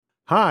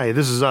Hi,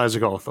 this is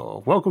Isaac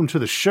Arthur. Welcome to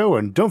the show,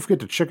 and don't forget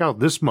to check out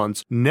this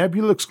month's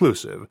Nebula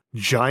exclusive,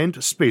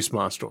 Giant Space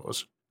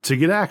Monsters. To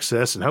get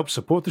access and help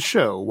support the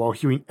show while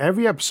hearing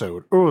every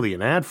episode early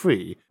and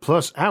ad-free,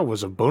 plus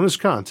hours of bonus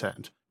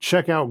content,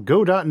 check out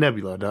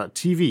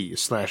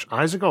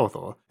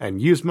go.nebula.tv/IsaacArthur and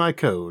use my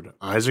code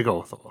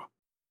IsaacArthur.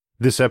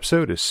 This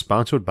episode is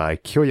sponsored by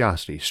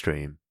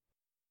CuriosityStream.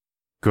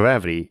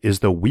 Gravity is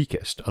the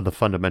weakest of the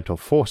fundamental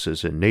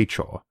forces in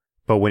nature,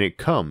 but when it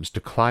comes to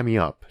climbing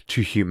up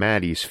to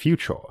humanity's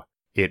future,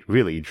 it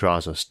really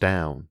draws us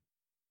down.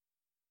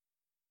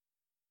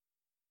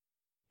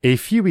 A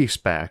few weeks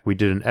back, we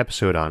did an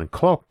episode on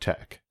Clark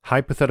Tech,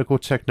 hypothetical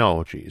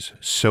technologies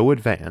so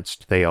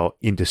advanced they are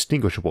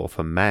indistinguishable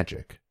from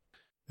magic.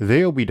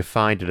 There we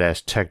defined it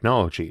as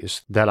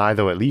technologies that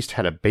either at least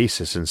had a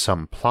basis in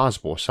some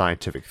plausible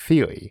scientific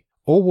theory,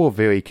 or were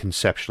very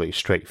conceptually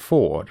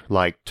straightforward,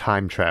 like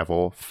time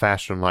travel,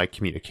 faster-than-light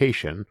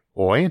communication,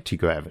 or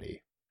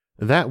anti-gravity.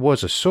 That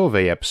was a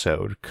survey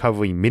episode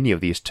covering many of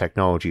these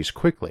technologies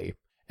quickly,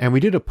 and we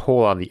did a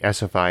poll on the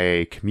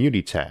SFIA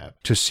community tab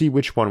to see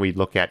which one we'd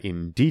look at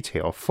in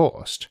detail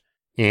first,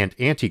 and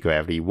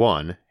anti-gravity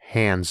won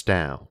hands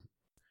down.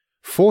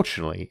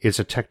 Fortunately, it's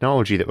a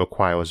technology that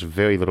requires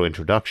very little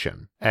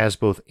introduction, as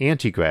both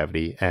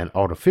anti-gravity and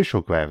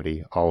artificial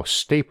gravity are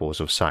staples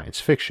of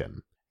science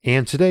fiction,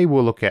 and today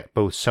we'll look at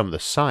both some of the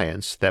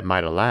science that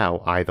might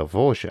allow either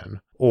version,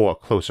 or a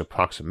close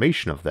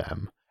approximation of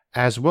them,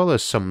 as well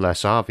as some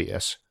less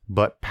obvious,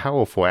 but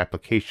powerful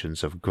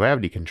applications of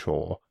gravity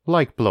control,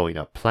 like blowing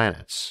up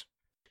planets.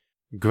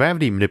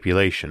 Gravity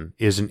manipulation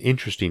is an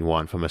interesting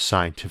one from a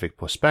scientific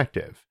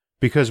perspective,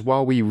 because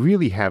while we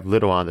really have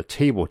little on the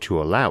table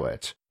to allow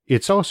it,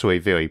 it's also a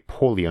very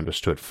poorly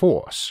understood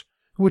force,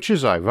 which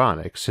is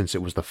ironic since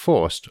it was the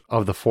first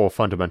of the four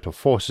fundamental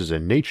forces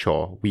in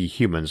nature we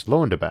humans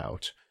learned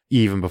about,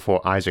 even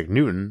before Isaac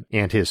Newton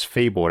and his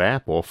fabled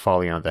apple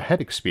falling on the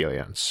head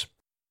experience.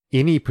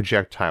 Any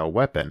projectile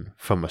weapon,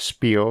 from a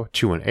spear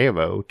to an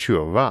arrow to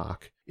a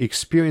rock,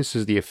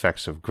 experiences the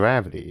effects of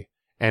gravity,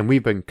 and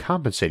we've been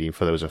compensating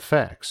for those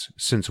effects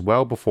since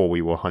well before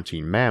we were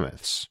hunting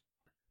mammoths.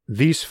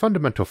 These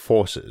fundamental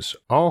forces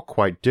are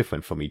quite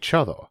different from each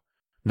other.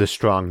 The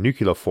strong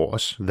nuclear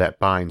force that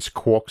binds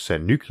quarks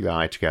and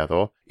nuclei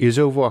together is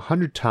over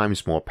 100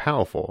 times more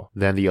powerful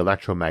than the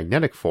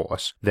electromagnetic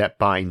force that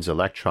binds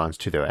electrons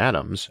to their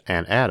atoms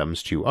and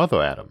atoms to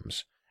other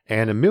atoms,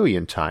 and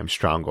 1,000,000 times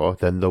stronger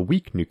than the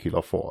weak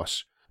nuclear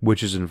force,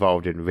 which is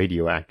involved in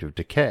radioactive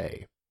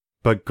decay.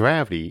 But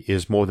gravity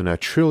is more than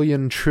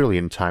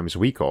 1,000,000,000,000,000 times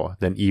weaker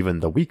than even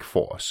the weak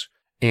force,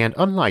 and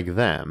unlike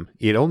them,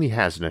 it only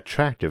has an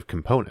attractive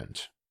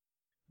component.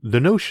 The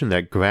notion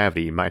that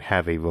gravity might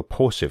have a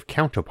repulsive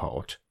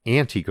counterpart,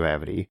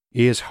 anti-gravity,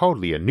 is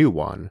hardly a new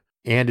one,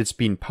 and it's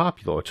been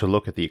popular to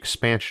look at the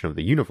expansion of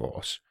the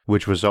universe,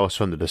 which results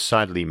from the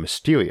decidedly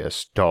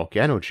mysterious dark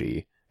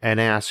energy, and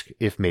ask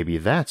if maybe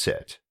that's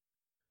it.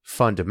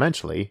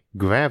 Fundamentally,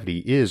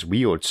 gravity is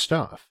weird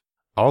stuff,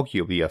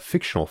 arguably a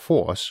fictional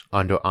force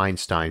under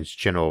Einstein's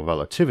general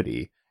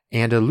relativity,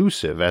 and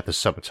elusive at the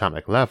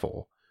subatomic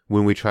level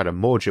when we try to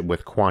merge it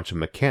with quantum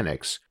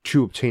mechanics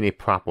to obtain a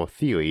proper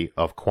theory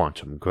of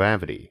quantum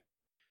gravity.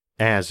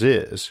 As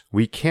is,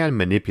 we can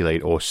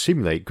manipulate or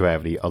simulate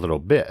gravity a little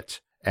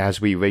bit,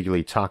 as we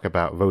regularly talk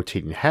about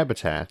rotating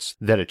habitats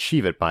that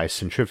achieve it by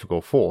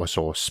centrifugal force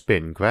or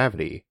spin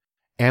gravity,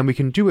 and we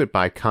can do it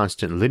by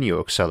constant linear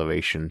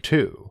acceleration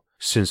too,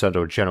 since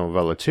under general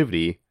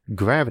relativity,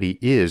 gravity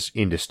is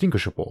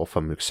indistinguishable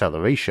from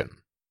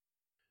acceleration.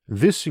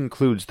 This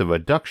includes the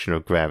reduction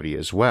of gravity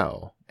as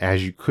well,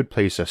 as you could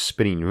place a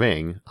spinning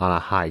ring on a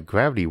high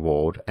gravity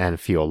world and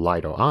feel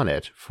lighter on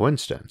it, for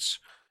instance.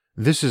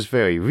 This is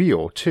very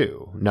real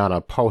too, not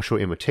a partial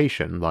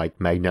imitation like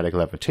magnetic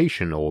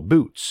levitation or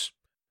boots.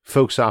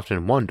 Folks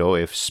often wonder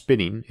if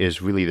spinning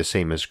is really the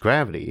same as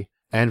gravity,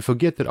 and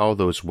forget that all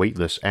those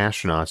weightless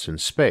astronauts in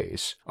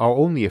space are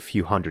only a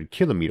few hundred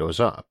kilometers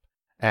up.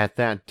 At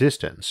that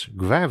distance,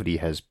 gravity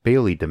has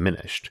barely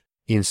diminished.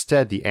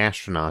 Instead, the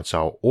astronauts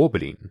are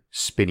orbiting,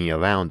 spinning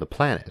around the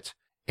planet,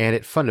 and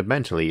it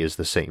fundamentally is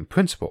the same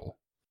principle.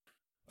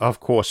 Of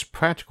course,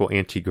 practical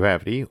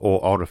anti-gravity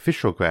or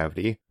artificial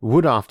gravity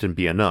would often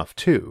be enough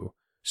too,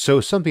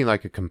 so something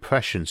like a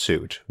compression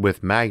suit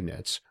with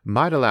magnets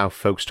might allow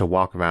folks to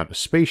walk around a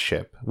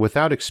spaceship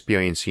without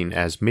experiencing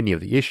as many of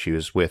the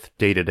issues with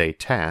day-to-day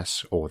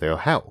tasks or their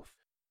health.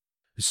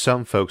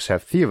 Some folks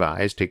have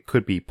theorized it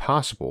could be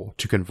possible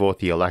to convert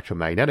the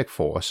electromagnetic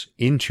force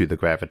into the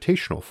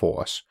gravitational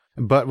force,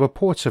 but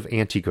reports of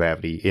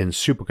anti-gravity in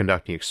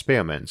superconducting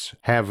experiments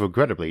have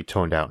regrettably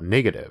turned out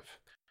negative.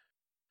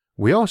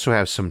 We also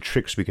have some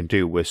tricks we can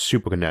do with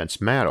supercondensed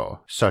matter,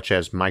 such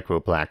as micro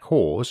black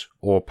holes,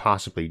 or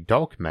possibly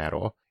dark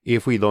matter,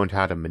 if we learned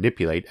how to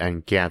manipulate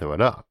and gather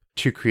it up,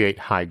 to create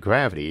high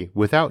gravity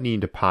without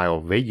needing to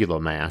pile regular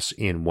mass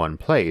in one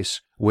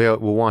place where it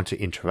will want to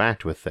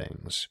interact with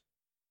things.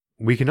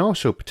 We can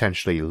also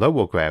potentially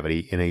lower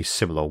gravity in a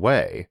similar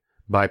way,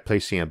 by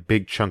placing a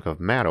big chunk of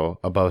matter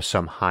above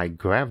some high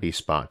gravity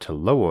spot to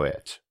lower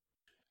it.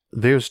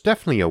 There's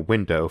definitely a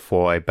window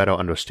for a better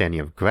understanding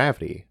of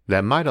gravity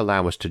that might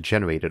allow us to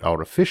generate it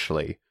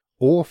artificially,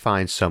 or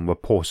find some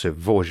repulsive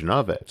version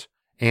of it,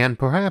 and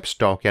perhaps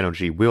dark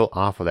energy will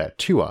offer that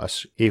to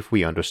us if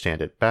we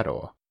understand it better.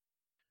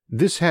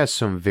 This has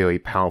some very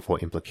powerful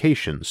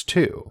implications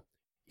too.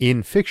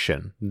 In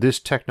fiction, this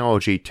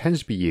technology tends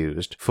to be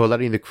used for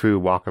letting the crew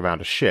walk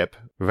around a ship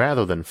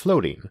rather than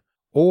floating,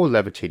 or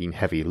levitating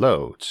heavy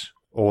loads,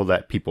 or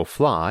let people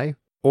fly,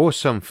 or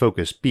some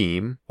focused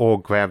beam or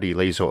gravity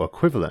laser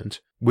equivalent,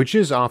 which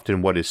is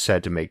often what is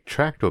said to make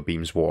tractor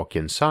beams work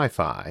in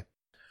sci-fi.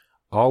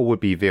 All would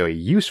be very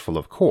useful,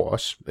 of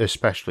course,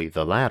 especially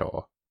the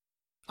latter.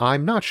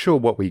 I'm not sure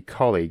what we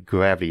call a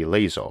gravity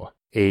laser.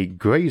 A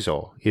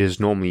grazer is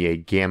normally a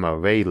gamma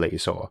ray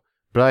laser,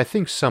 but I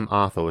think some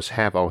authors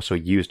have also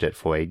used it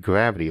for a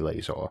gravity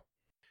laser.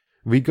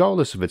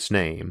 Regardless of its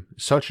name,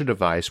 such a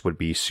device would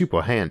be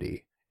super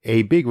handy.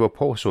 A big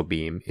repulsor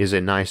beam is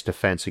a nice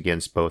defense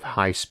against both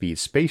high-speed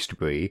space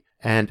debris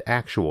and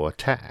actual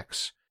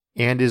attacks,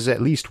 and is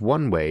at least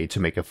one way to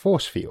make a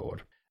force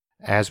field.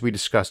 As we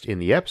discussed in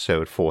the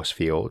episode Force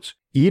Fields,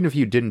 even if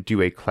you didn't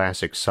do a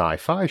classic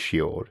sci-fi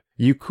shield,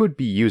 you could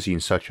be using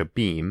such a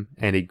beam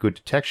and a good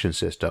detection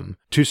system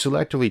to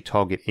selectively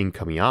target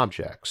incoming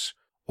objects,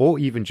 or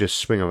even just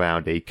swing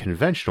around a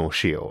conventional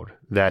shield,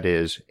 that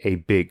is, a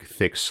big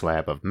thick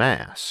slab of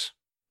mass.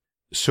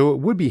 So it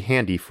would be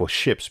handy for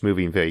ships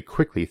moving very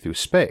quickly through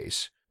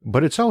space,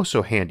 but it's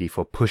also handy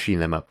for pushing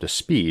them up to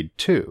speed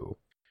too.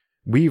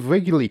 We've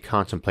regularly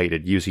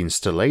contemplated using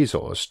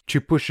stellasers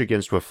to push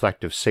against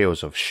reflective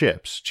sails of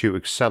ships to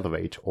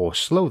accelerate or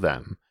slow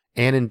them,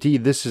 and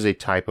indeed this is a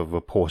type of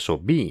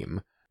repulsor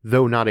beam,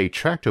 though not a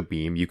tractor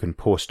beam you can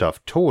pull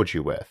stuff towards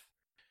you with.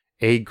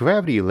 A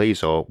gravity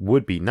laser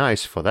would be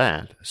nice for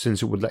that,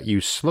 since it would let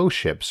you slow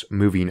ships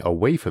moving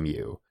away from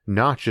you,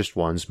 not just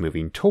ones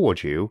moving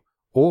towards you,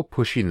 or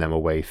pushing them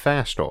away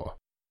faster.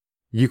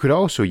 You could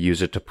also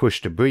use it to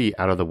push debris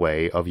out of the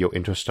way of your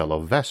interstellar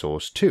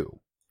vessels too.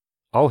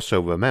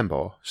 Also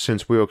remember,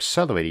 since we're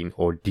accelerating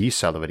or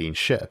decelerating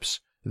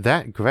ships,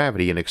 that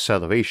gravity and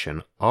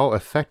acceleration are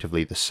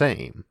effectively the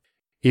same.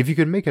 If you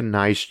can make a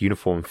nice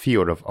uniform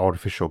field of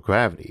artificial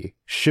gravity,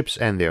 ships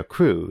and their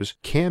crews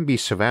can be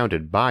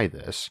surrounded by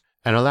this,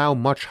 and allow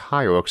much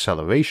higher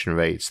acceleration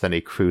rates than a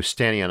crew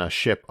standing on a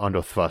ship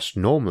under thrust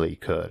normally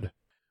could.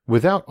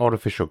 Without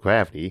artificial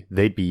gravity,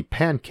 they'd be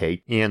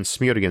pancaked and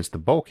smeared against the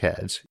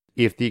bulkheads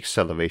if the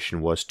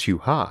acceleration was too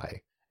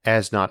high,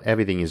 as not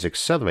everything is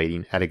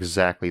accelerating at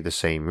exactly the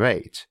same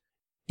rate.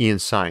 In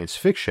science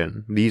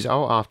fiction, these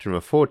are often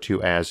referred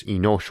to as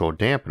inertial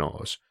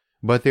dampeners,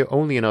 but they're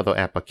only another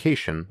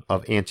application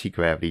of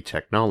anti-gravity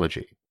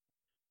technology.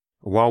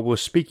 While we're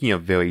speaking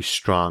of very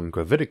strong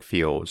gravitic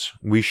fields,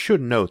 we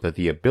should note that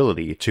the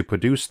ability to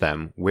produce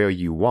them where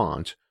you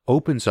want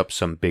opens up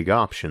some big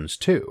options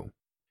too.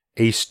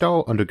 A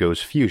star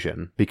undergoes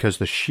fusion because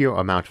the sheer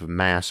amount of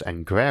mass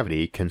and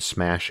gravity can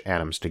smash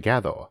atoms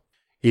together.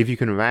 If you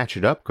can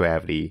ratchet up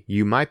gravity,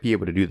 you might be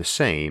able to do the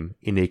same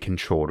in a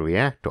controlled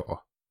reactor.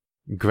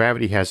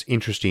 Gravity has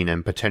interesting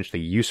and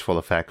potentially useful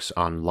effects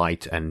on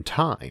light and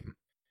time.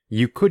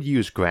 You could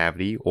use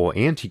gravity or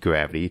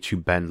anti-gravity to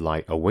bend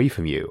light away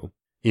from you.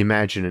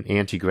 Imagine an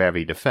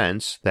anti-gravity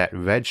defense that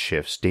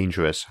redshifts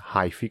dangerous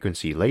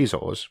high-frequency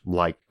lasers,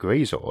 like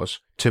grazers,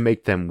 to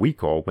make them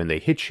weaker when they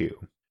hit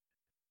you.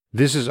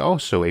 This is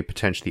also a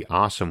potentially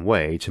awesome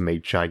way to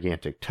make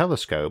gigantic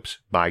telescopes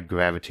by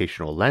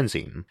gravitational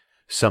lensing,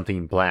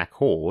 something black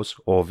holes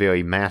or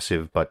very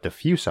massive but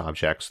diffuse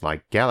objects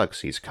like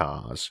galaxies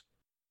cause.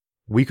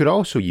 We could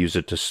also use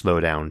it to slow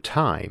down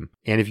time,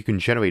 and if you can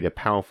generate a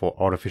powerful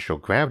artificial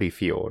gravity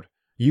field,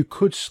 you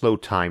could slow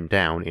time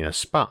down in a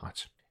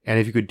spot, and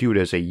if you could do it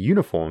as a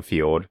uniform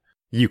field,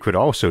 you could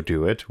also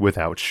do it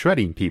without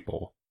shredding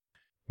people.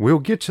 We'll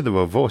get to the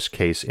reverse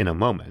case in a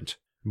moment,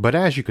 but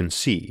as you can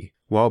see,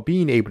 while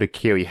being able to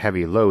carry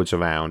heavy loads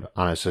around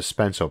on a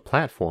suspensor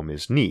platform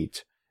is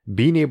neat,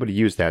 being able to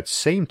use that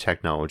same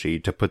technology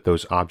to put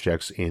those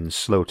objects in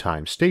slow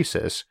time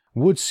stasis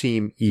would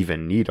seem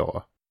even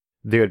neater.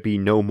 There'd be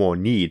no more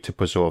need to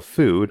preserve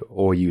food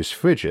or use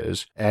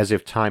fridges, as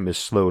if time is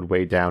slowed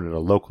way down in a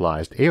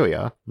localized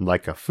area,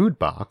 like a food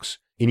box,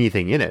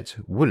 anything in it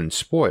wouldn't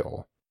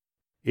spoil.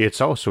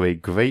 It's also a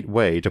great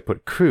way to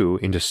put crew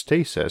into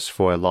stasis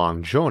for a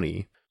long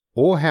journey,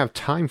 or have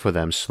time for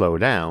them slow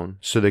down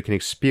so they can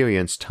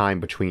experience time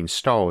between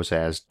stars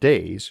as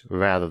days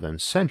rather than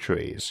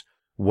centuries,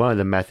 one of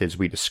the methods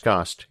we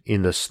discussed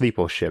in the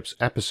Sleeper Ships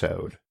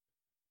episode.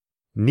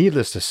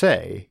 Needless to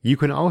say, you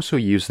can also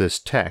use this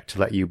tech to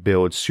let you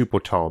build super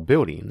tall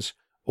buildings,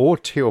 or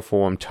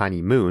terraform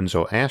tiny moons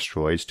or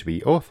asteroids to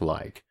be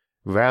Earth-like,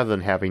 rather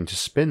than having to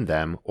spin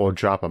them or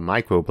drop a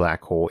micro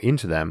black hole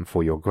into them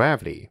for your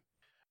gravity.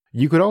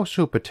 You could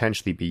also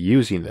potentially be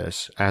using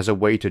this as a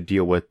way to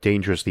deal with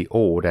dangerously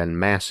old and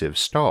massive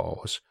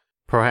stars,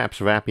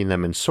 perhaps wrapping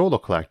them in solar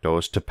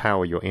collectors to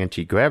power your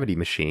anti-gravity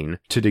machine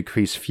to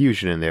decrease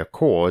fusion in their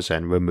cores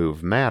and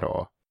remove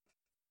matter.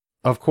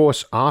 Of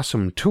course,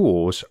 awesome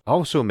tools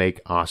also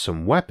make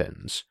awesome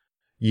weapons.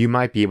 You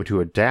might be able to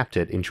adapt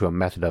it into a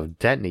method of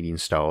detonating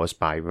stars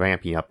by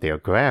ramping up their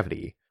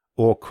gravity,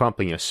 or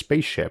crumpling a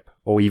spaceship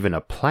or even a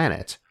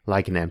planet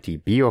like an empty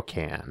beer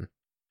can.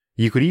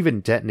 You could even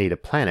detonate a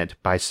planet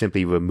by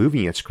simply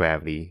removing its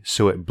gravity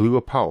so it blew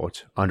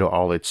apart under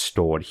all its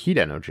stored heat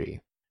energy.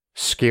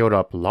 Scaled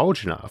up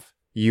large enough,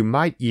 you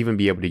might even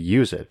be able to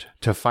use it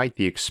to fight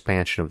the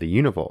expansion of the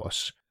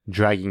universe,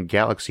 dragging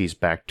galaxies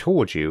back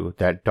towards you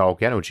that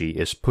dark energy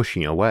is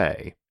pushing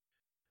away.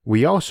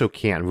 We also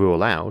can't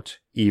rule out,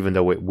 even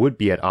though it would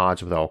be at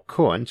odds with our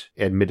current,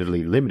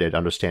 admittedly limited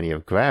understanding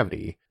of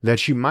gravity,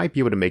 that you might be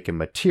able to make a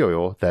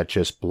material that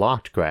just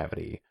blocked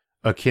gravity,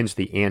 akin to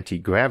the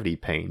anti-gravity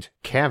paint,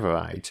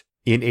 Cavorite,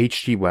 in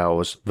H.G.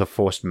 Wells' The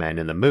First Men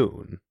in the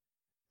Moon.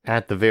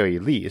 At the very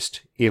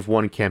least, if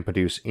one can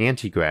produce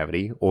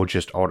anti-gravity or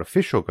just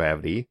artificial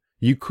gravity,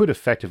 you could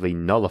effectively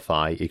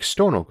nullify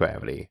external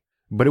gravity,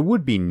 but it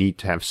would be neat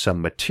to have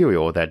some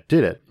material that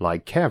did it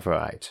like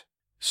Cavorite.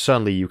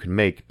 Suddenly you can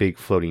make big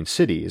floating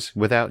cities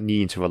without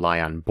needing to rely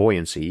on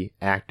buoyancy,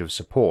 active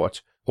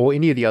support, or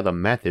any of the other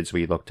methods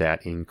we looked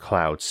at in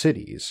Cloud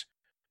Cities.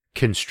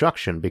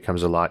 Construction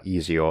becomes a lot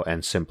easier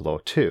and simpler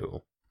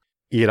too.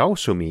 It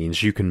also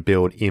means you can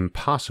build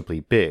impossibly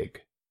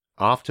big.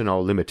 Often our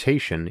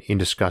limitation in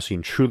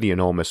discussing truly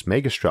enormous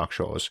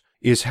megastructures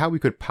is how we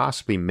could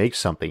possibly make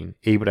something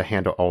able to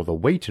handle all the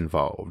weight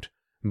involved,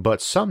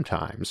 but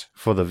sometimes,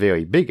 for the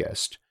very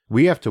biggest,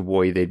 we have to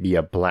worry they'd be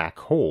a black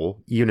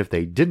hole even if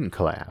they didn't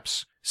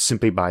collapse,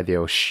 simply by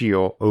their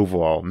sheer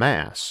overall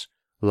mass,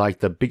 like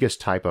the biggest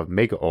type of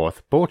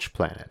mega-Earth birch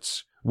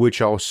planets, which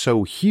are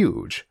so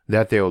huge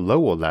that their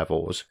lower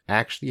levels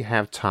actually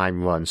have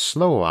time run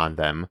slower on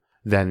them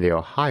than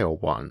their higher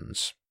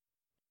ones.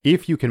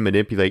 If you can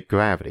manipulate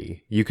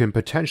gravity, you can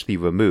potentially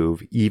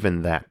remove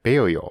even that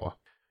barrier.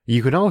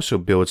 You can also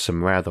build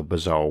some rather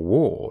bizarre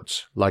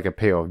worlds, like a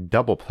pair of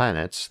double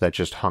planets that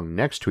just hung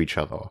next to each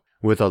other,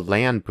 with a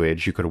land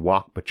bridge you could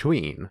walk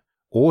between,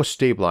 or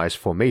stabilize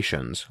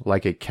formations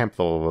like a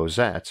Kepler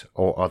rosette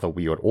or other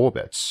weird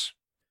orbits.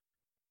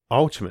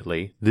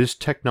 Ultimately, this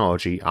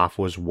technology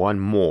offers one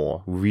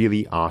more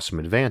really awesome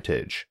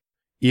advantage.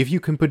 If you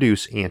can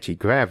produce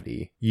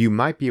anti-gravity, you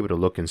might be able to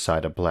look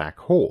inside a black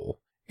hole,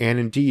 and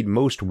indeed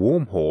most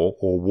wormhole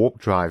or warp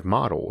drive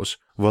models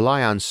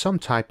rely on some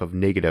type of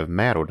negative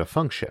matter to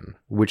function,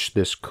 which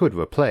this could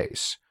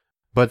replace.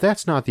 But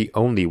that's not the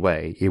only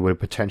way it would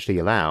potentially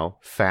allow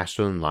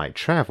faster-than-light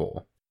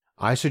travel.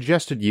 I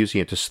suggested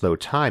using it to slow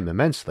time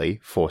immensely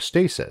for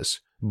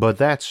stasis, but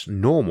that's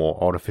normal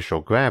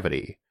artificial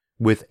gravity.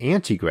 With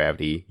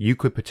anti-gravity, you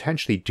could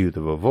potentially do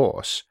the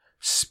reverse,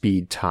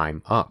 speed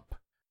time up.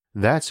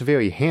 That's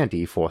very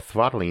handy for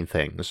throttling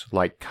things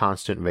like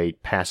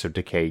constant-rate passive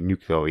decay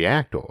nuclear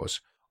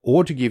reactors,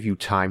 or to give you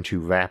time to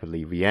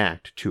rapidly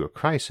react to a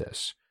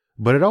crisis.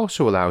 But it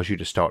also allows you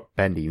to start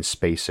bending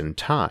space and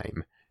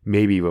time,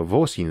 maybe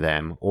reversing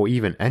them or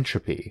even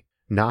entropy,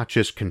 not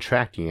just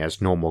contracting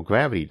as normal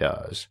gravity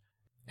does.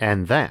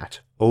 And that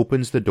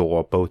opens the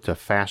door both to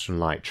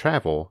faster-than-light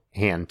travel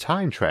and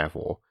time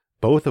travel,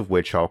 both of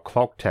which are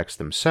clock texts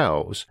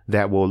themselves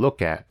that we'll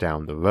look at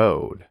down the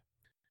road.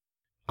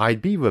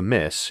 I'd be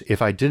remiss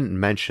if I didn't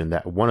mention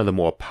that one of the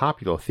more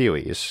popular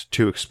theories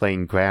to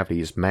explain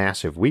gravity's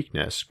massive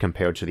weakness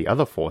compared to the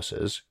other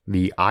forces,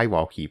 the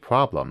hierarchy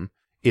problem,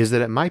 is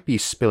that it might be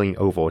spilling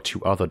over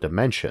to other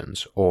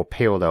dimensions or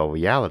parallel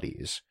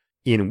realities,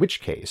 in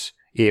which case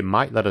it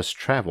might let us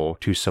travel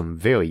to some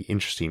very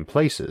interesting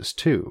places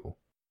too.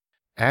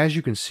 As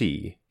you can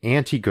see,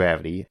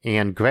 anti-gravity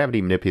and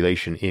gravity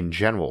manipulation in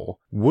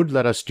general would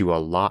let us do a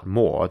lot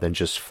more than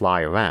just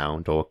fly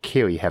around or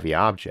carry heavy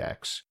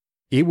objects.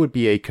 It would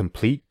be a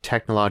complete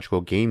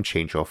technological game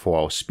changer for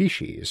our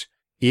species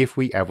if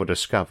we ever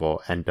discover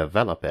and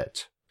develop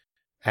it.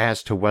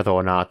 As to whether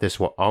or not this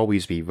will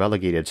always be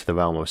relegated to the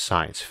realm of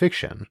science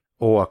fiction,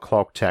 or a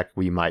clock tech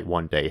we might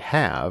one day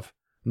have,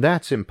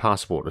 that's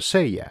impossible to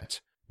say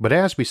yet, but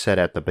as we said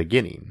at the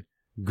beginning,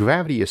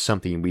 gravity is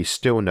something we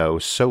still know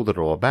so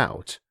little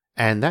about,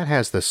 and that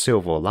has the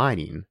silver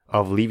lining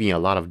of leaving a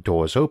lot of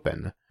doors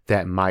open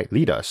that might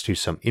lead us to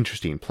some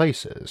interesting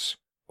places,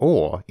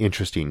 or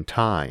interesting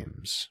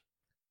times.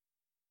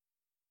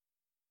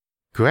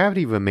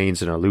 Gravity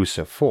remains an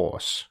elusive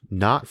force,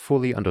 not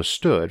fully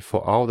understood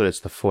for all that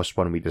it's the first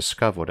one we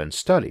discovered and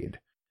studied.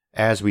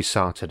 As we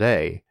saw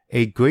today,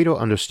 a greater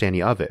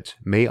understanding of it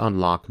may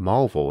unlock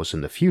marvels in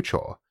the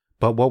future,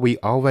 but what we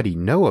already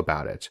know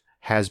about it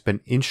has been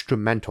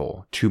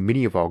instrumental to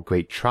many of our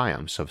great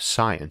triumphs of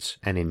science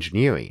and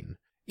engineering,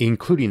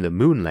 including the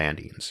moon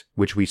landings,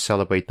 which we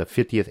celebrate the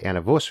 50th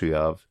anniversary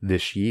of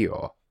this year.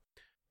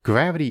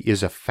 Gravity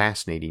is a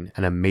fascinating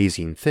and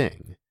amazing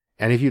thing,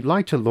 and if you'd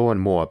like to learn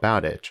more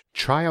about it,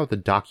 try out the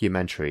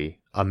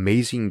documentary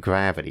Amazing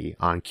Gravity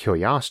on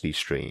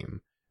CuriosityStream,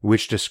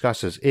 which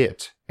discusses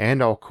it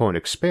and our current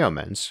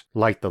experiments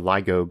like the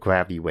LIGO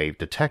gravity wave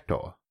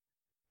detector.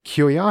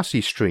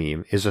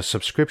 CuriosityStream is a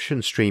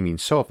subscription streaming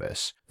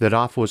service that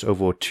offers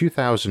over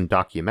 2,000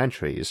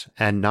 documentaries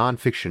and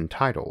non-fiction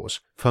titles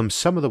from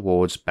some of the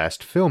world's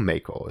best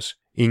filmmakers,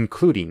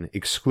 including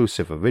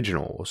exclusive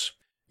originals.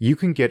 You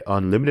can get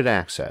unlimited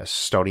access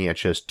starting at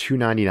just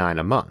 $2.99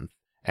 a month,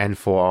 and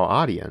for our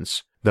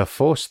audience, the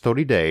first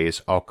 30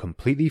 days are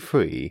completely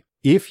free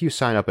if you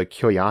sign up at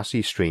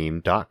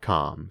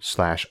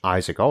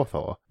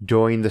curiositystream.com/IsaacArthur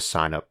during the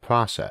sign-up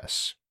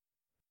process.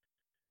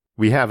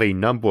 We have a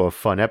number of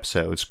fun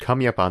episodes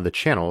coming up on the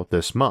channel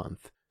this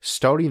month,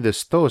 starting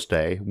this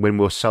Thursday when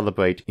we'll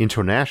celebrate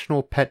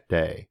International Pet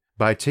Day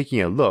by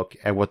taking a look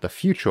at what the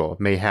future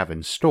may have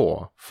in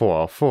store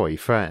for our furry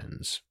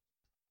friends.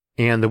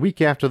 And the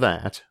week after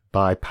that,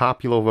 by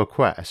popular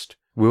request,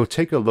 we'll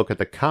take a look at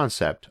the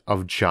concept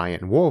of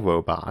giant war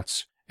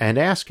robots and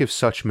ask if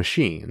such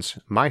machines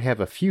might have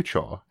a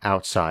future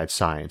outside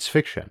science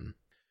fiction.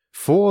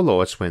 For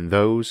alerts when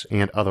those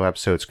and other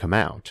episodes come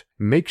out,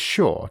 make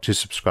sure to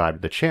subscribe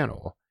to the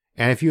channel,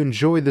 and if you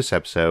enjoyed this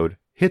episode,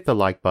 hit the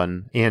like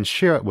button and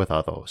share it with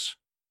others.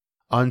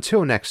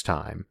 Until next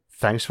time,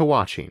 thanks for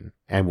watching,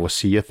 and we'll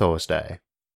see you Thursday.